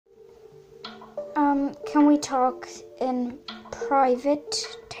can we talk in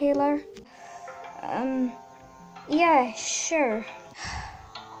private, Taylor? Yeah, sure.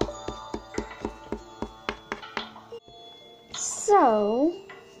 So,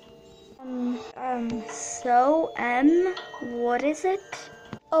 what is it?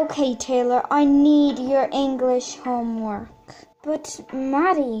 Okay, Taylor, I need your English homework. But,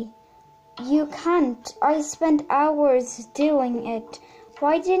 Maddie, you can't. I spent hours doing it.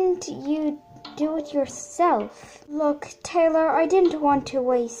 Why didn't you do it yourself? Look, Taylor, I didn't want to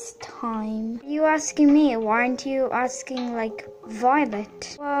waste time. Are you asking me? Why aren't you asking, like,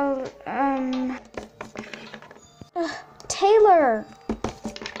 Violet? Well, Taylor!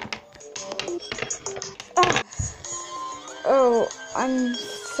 Oh, I'm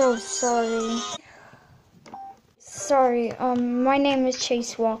so sorry. Sorry, my name is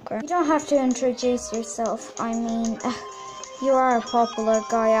Chase Walker. You don't have to introduce yourself. I mean, you are a popular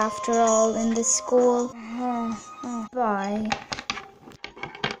guy after all in the school. Bye.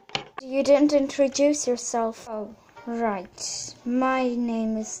 You didn't introduce yourself. Oh, right. My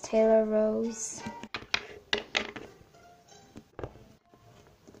name is Taylor Rose.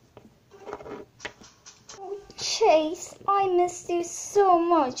 Chase, I missed you so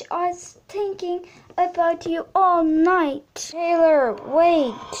much. I was thinking about you all night. Taylor,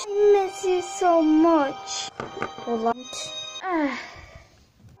 wait. I miss you so much. Hold on.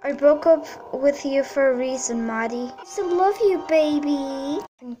 I broke up with you for a reason, Maddie. I still love you, baby.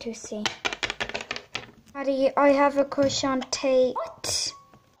 Thing to see. Maddie, I have a crush on Tay. What?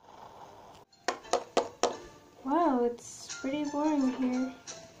 Wow, it's pretty boring here.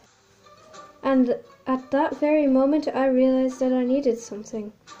 And at that very moment, I realized that I needed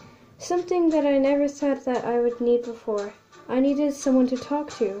something. Something that I never thought that I would need before. I needed someone to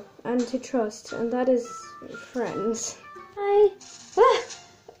talk to and to trust, and that is friends. Hi.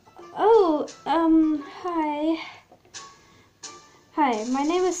 Hi. Hi, my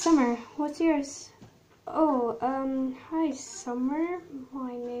name is Summer. What's yours? Oh, hi, Summer.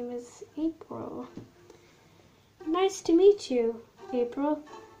 My name is April. Nice to meet you, April.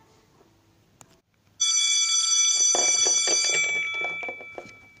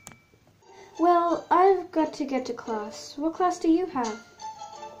 Well, I've got to get to class. What class do you have?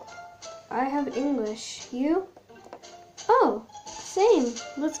 I have English. You? Oh, same.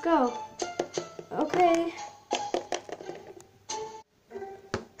 Let's go. Okay.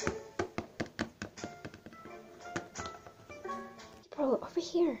 Bro, over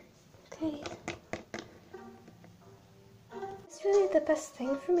here. Okay. It's really the best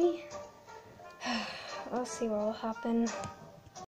thing for me. I'll see what will happen.